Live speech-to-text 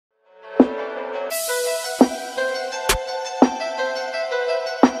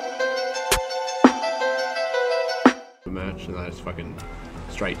Match and I just fucking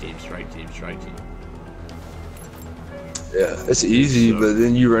strike team. Yeah, it's easy, but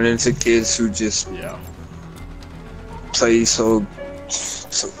then you run into kids who just play so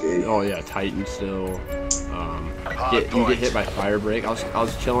gay. Oh yeah, Titan still. You get hit by fire break. I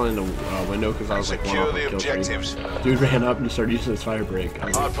was chilling in the window because I was like one off of kill objectives. Dude ran up and started using his fire break.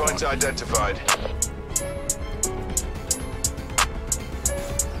 Hardpoint identified.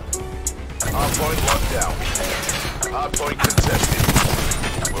 Hardpoint locked down. Hardpoint contested.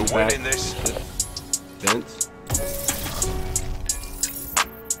 We're winning this. Vince.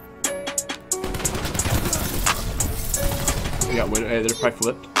 We got winner. Hey, they're probably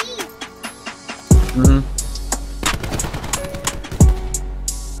flipped.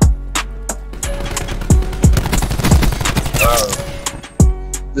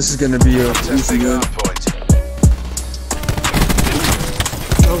 This is gonna be a easy one.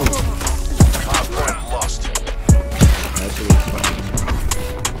 Hardpoint lost. That's what it's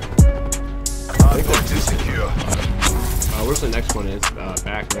Hardpoint is secure. where's the next one? Is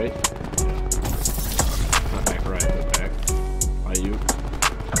back, right? Not back, right, but back. By you.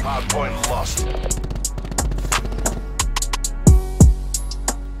 Hardpoint lost.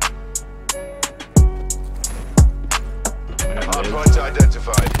 Hardpoint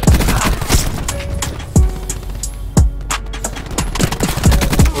identified.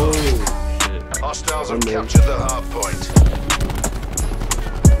 Oh shit! Hostiles have captured the hardpoint.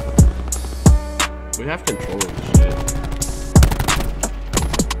 We have control of this shit.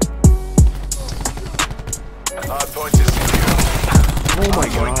 Hardpoint is secure. Oh my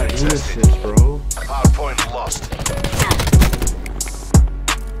god, innocence, bro. Hardpoint lost.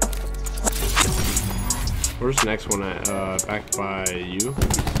 Where's the next one at? Back by you?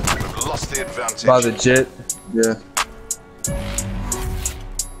 We've lost the advantage. By the jet, yeah.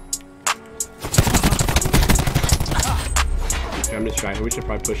 Okay, I'm distracted. We should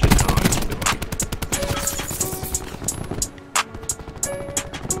probably push it now.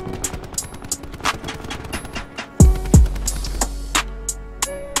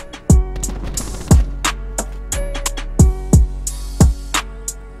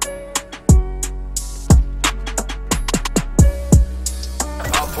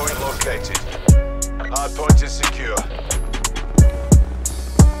 Located. Hardpoint is secure.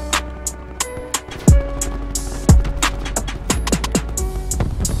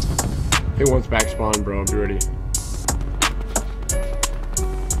 He wants back spawn, bro. Be ready.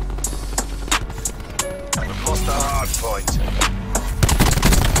 We've lost the hardpoint.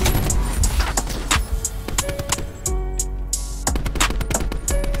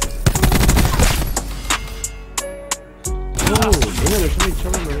 Oh, man, there's somebody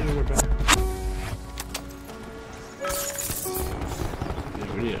chilling right in their back.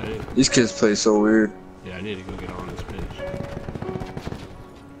 Yeah, These kids play so weird. Yeah, I need to go get on this bitch.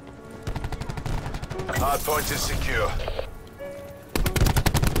 Hardpoint is secure.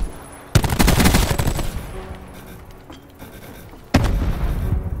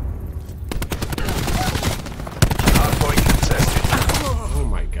 Hardpoint contested. Oh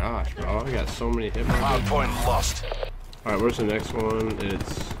my gosh, bro. I got so many hit marks. Hardpoint lost. Alright, where's the next one?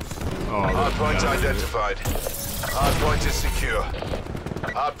 It's... Oh, hardpoint identified. Hardpoint is secure.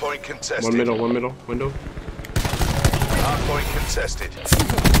 Hardpoint contested. One middle, window. Hardpoint contested.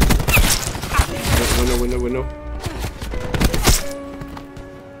 Window.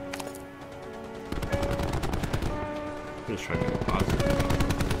 I'm just trying to get positive.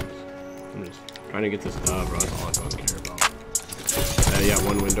 I'm just trying to get this dub, bro. That's all I fucking care about. Yeah,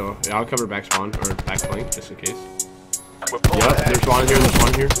 one window. Yeah, I'll cover back spawn, or back flank, just in case. Yep, there's one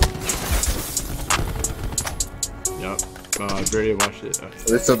here, Yep. Brady watched it. Are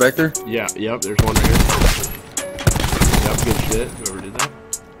they still back there? Yeah, yep, there's one right here. Yep, good shit, whoever did that.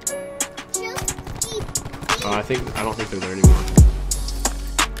 I don't think they're there anymore.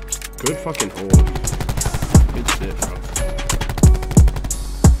 Good fucking hold. Good shit, bro.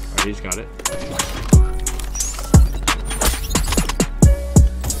 Alright, he's got it.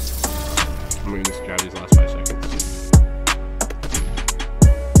 I'm gonna just grab these last 5 seconds.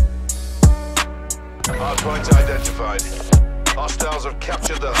 Hardpoint identified. Hostiles have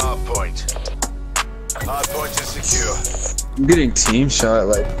captured the hardpoint. Hardpoint is secure. I'm getting team shot,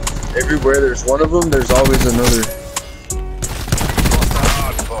 like, everywhere there's one of them, there's always another. Lost the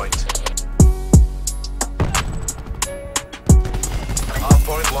hardpoint.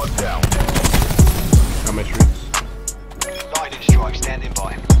 Hardpoint locked down. Got my streaks. Lightning strike standing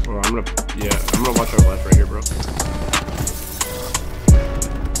by. Oh, I'm gonna watch our left right here, bro.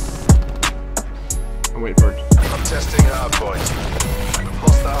 I'm waiting for it. I'm testing hard point. We've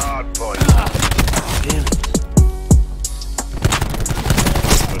lost the hard point. Damn it.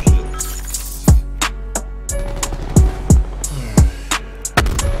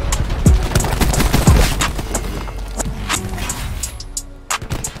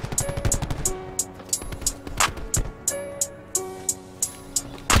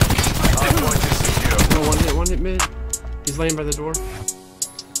 One hit mid. He's laying by the door.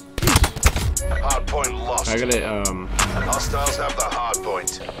 Hard point lost. I gotta Hostiles have the hard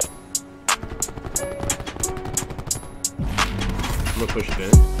point. I'm gonna push it in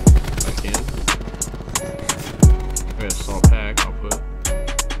if I can. I got a salt pack, I'll put.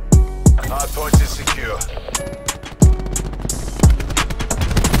 Hard point is secure.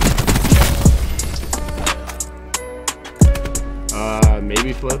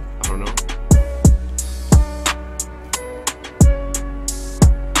 Maybe flip, I don't know.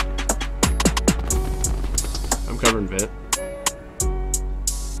 I'm covering Vit.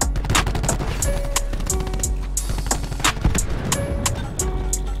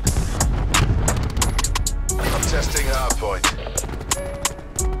 I'm testing hard point.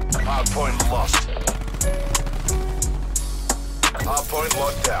 Hard point lost. Hard point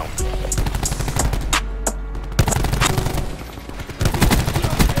locked down.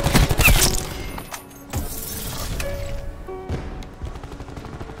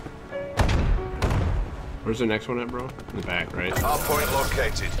 Where's the next one at, bro? In the back, right? Hard point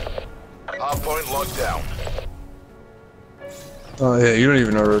located. Hard point locked down. Oh yeah, you don't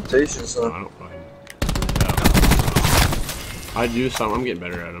even know rotation, so. No, I don't fucking. No. I do some. I'm getting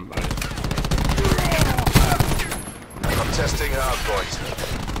better at them. But... I'm testing hard point.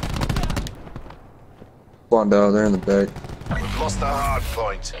 Spawned out there in the back. We've lost the hard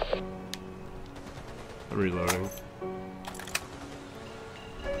point. I'm reloading.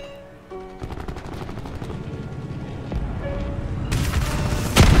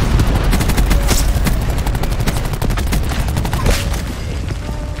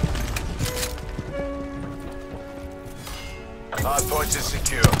 Hard point is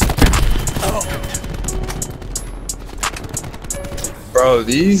secure. Bro,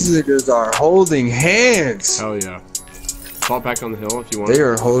 these niggas are holding hands. Hell yeah. Salt pack on the hill if you want. They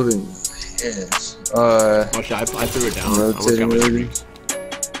are holding hands. Oh shit, I threw it down. I almost got my streaks.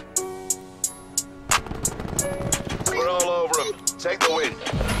 We're all over them. Take the win.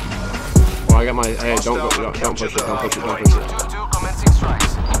 Oh, I got my. Hey, don't push it, don't push it, don't push it, don't push it. Commencing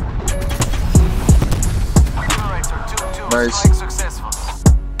strikes. Nice. Successful.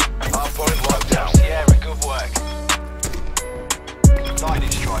 Hard point locked down. Yeah, good work.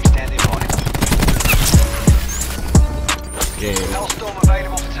 Lightning strike standing by. Game. Hellstorm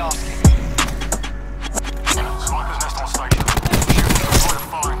available for tasking. Sniper's nest on station. Shooting to avoid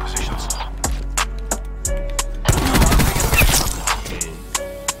firing positions. Game.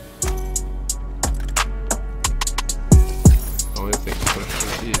 The only thing to push is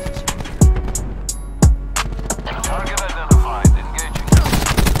this one. Target identified. Engaging.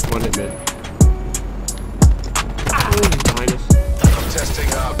 One hit mid. Minus. I'm testing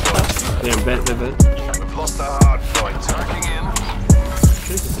hard point. Damn, vent. We've lost the hard point. Tracking in.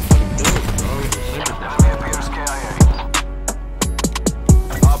 Shit, this is fucking build, bro. Enemy appears KIA.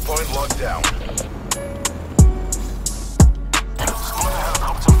 Hard point locked down. Squad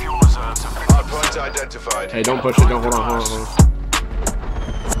helicopter fuel reserves have been Hard point identified. Hey, don't push it. Don't hold on. eliminated.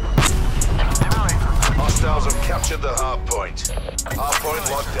 Hostiles have captured the hard point. Hard point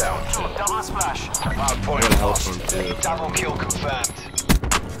locked down. Double splash. Hard I point got a health lost. one too. Double kill confirmed.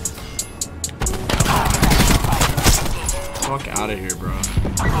 Fuck out of here, bro.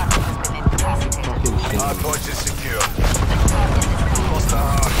 Fucking Hard shit. point is secure. Lost the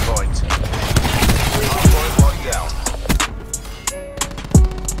hard point. Hard point locked down.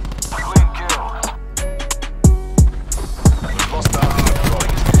 Clean kill. We've lost the hard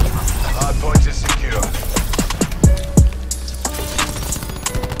point. Hard point is secure.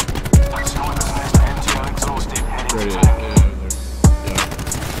 Sniper's nest MTL exhausted. Heading Ready? to Yeah, tank. yeah.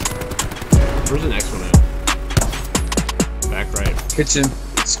 Where's the next one at? Back right. Kitchen.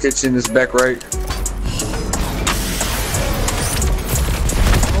 It's kitchen is back right.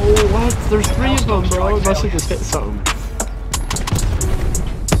 Oh, what? There's 3 of them, bro. I must have just hit something.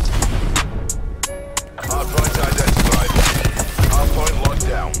 Hard point identified. Hard point locked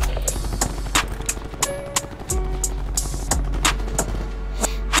down.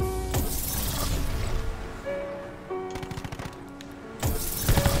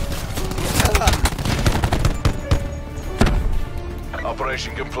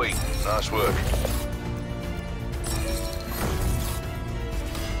 Operation complete. Nice work.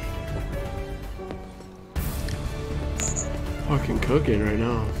 Fucking cooking right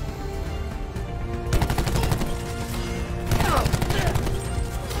now.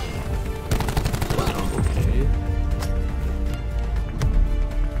 Okay.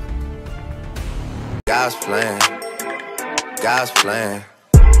 God's plan. God's plan.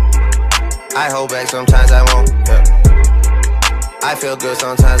 I hold back sometimes I won't. Yeah. I feel good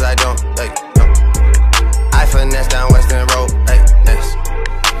sometimes I don't. Hey, no. I finesse down Western Road. Hey, next.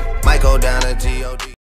 Might go down to G.O.D.